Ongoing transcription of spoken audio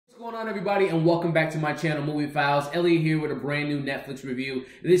What's going on, everybody, and welcome back to my channel, Movie Files. Elliot here with a brand new Netflix review.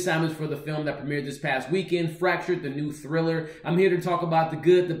 This time is for the film that premiered this past weekend, Fractured, the new thriller. I'm here to talk about the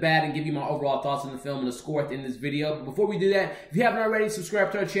good, the bad, and give you my overall thoughts on the film and the score at the end of this video. But before we do that, if you haven't already,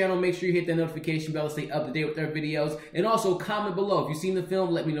 subscribe to our channel. Make sure you hit that notification bell to stay up to date with our videos. And also comment below. If you've seen the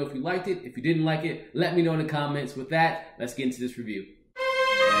film, let me know if you liked it. If you didn't like it, let me know in the comments. With that, let's get into this review.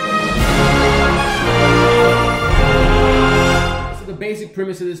 The basic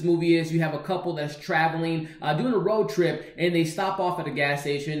premise of this movie is you have a couple that's traveling, doing a road trip, and they stop off at a gas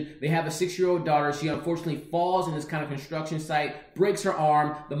station. They have a 6-year-old daughter. She unfortunately falls in this kind of construction site, breaks her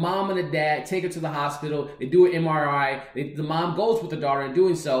arm. The mom and the dad take her to the hospital. They do an MRI. The mom goes with the daughter in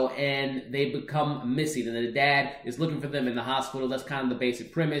doing so, and they become missing. And then the dad is looking for them in the hospital. That's kind of the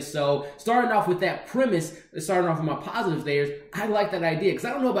basic premise. So starting off with that premise, starting off with my positives there, I like that idea. Because I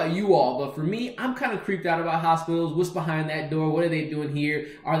don't know about you all, but for me, I'm kind of creeped out about hospitals. What's behind that door? What are they doing here?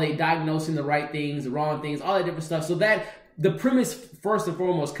 Are they diagnosing the right things, the wrong things, all that different stuff? So that the premise, first and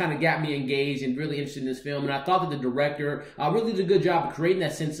foremost, kind of got me engaged and really interested in this film. And I thought that the director really did a good job of creating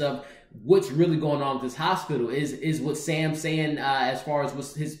that sense of what's really going on with this hospital. Is what Sam's saying as far as what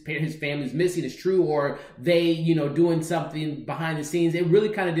his family's missing is true, or they, doing something behind the scenes? It really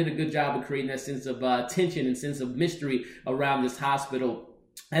kind of did a good job of creating that sense of tension and sense of mystery around this hospital.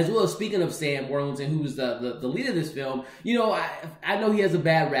 As well as, speaking of Sam Worthington, who was the lead of this film, I know he has a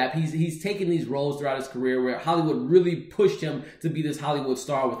bad rap. He's taken these roles throughout his career where Hollywood really pushed him to be this Hollywood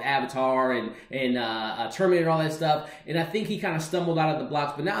star with Avatar and Terminator and all that stuff. And I think he kind of stumbled out of the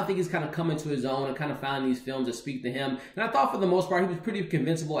blocks, but now I think he's kind of coming to his own and kind of found these films that speak to him. And I thought for the most part he was pretty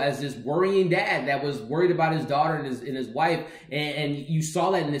convincible as this worrying dad that was worried about his daughter and his wife. And you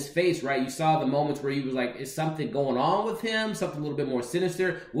saw that in his face, right? You saw the moments where he was like, is something going on with him? Something a little bit more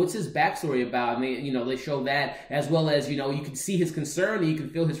sinister? What's his backstory about? I mean, they show that, as well as, you can see his concern and you can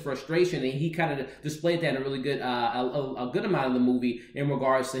feel his frustration, and he kind of displayed that in a really good, a good amount of the movie in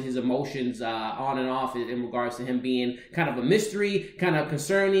regards to his emotions on and off, in regards to him being kind of a mystery, kind of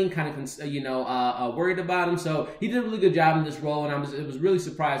concerning, kind of, worried about him. So he did a really good job in this role, and I was really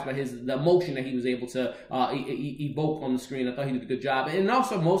surprised by the emotion that he was able to evoke on the screen. I thought he did a good job. And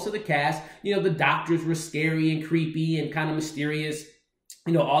also most of the cast, the doctors were scary and creepy and kind of mysterious.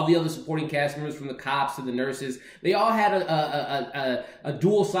 All the other supporting cast members, from the cops to the nurses, they all had a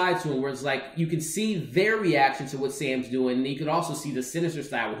dual side to them, where it's like you can see their reaction to what Sam's doing, and you could also see the sinister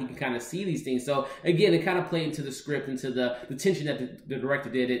side where he can kind of see these things. So again, it kind of played into the script, into the tension that the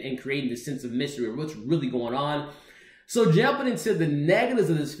director did in creating this sense of mystery of what's really going on. So jumping into the negatives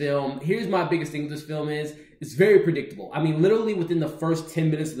of this film, here's my biggest thing with this film is it's very predictable. I mean, literally within the first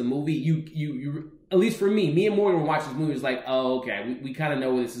 10 minutes of the movie, you at least for me and Morgan were watching this movie, was like, oh, okay, we kind of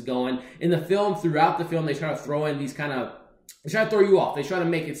know where this is going. In the film, throughout the film, they try to throw in these they try to throw you off. They try to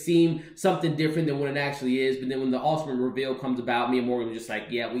make it seem something different than what it actually is. But then when the ultimate reveal comes about, me and Morgan were just like,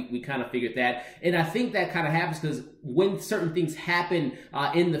 yeah, we kind of figured that. And I think that kind of happens because when certain things happen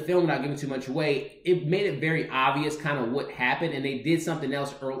in the film, without giving too much away, it made it very obvious kind of what happened. And they did something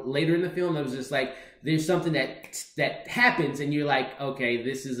else later in the film that was just like, there's something that happens, and you're like, okay,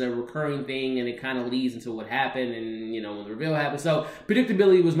 this is a recurring thing, and it kind of leads into what happened, and when the reveal happens. So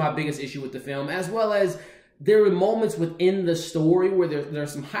predictability was my biggest issue with the film, as well as there were moments within the story where there are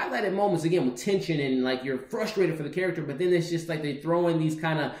some highlighted moments, again, with tension, and like you're frustrated for the character, but then it's just like they throw in these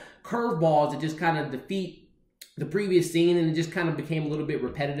kind of curveballs that just kind of defeat the previous scene, and it just kind of became a little bit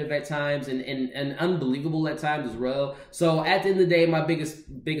repetitive at times and unbelievable at times as well. So at the end of the day, my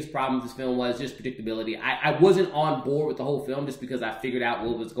biggest problem with this film was just predictability. I wasn't on board with the whole film just because I figured out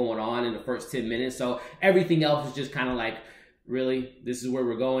what was going on in the first 10 minutes. So everything else was just kind of like, really, this is where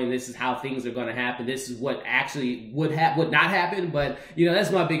we're going, this is how things are going to happen, this is what actually would not happen. But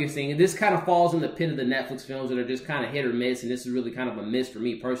that's my biggest thing, and this kind of falls in the pit of the Netflix films that are just kind of hit or miss, and this is really kind of a miss for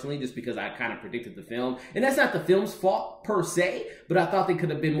me personally, just because I kind of predicted the film. And that's not the film's fault per se, but I thought they could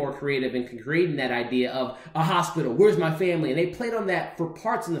have been more creative in creating that idea of a hospital, where's my family, and they played on that for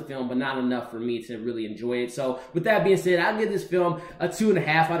parts in the film, but not enough for me to really enjoy it. So with that being said, I'll give this film a 2.5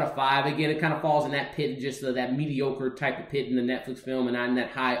 out of 5. Again, it kind of falls in that pit, just that mediocre type of pit in the Netflix film, and not in that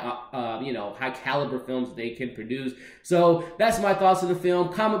high, high caliber films that they can produce. So that's my thoughts on the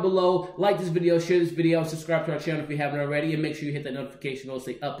film. Comment below, like this video, share this video, subscribe to our channel if you haven't already, and make sure you hit that notification bell to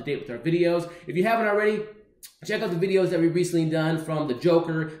stay up to date with our videos. If you haven't already, check out the videos that we've recently done from The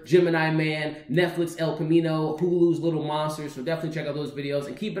Joker, Gemini Man, Netflix El Camino, Hulu's Little Monsters. So definitely check out those videos,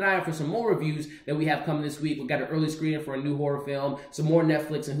 and keep an eye out for some more reviews that we have coming this week. We've got an early screening for a new horror film, some more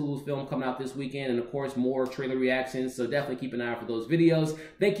Netflix and Hulu's film coming out this weekend, and of course more trailer reactions. So definitely keep an eye out for those videos.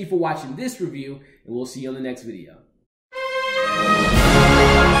 Thank you for watching this review, and we'll see you on the next video.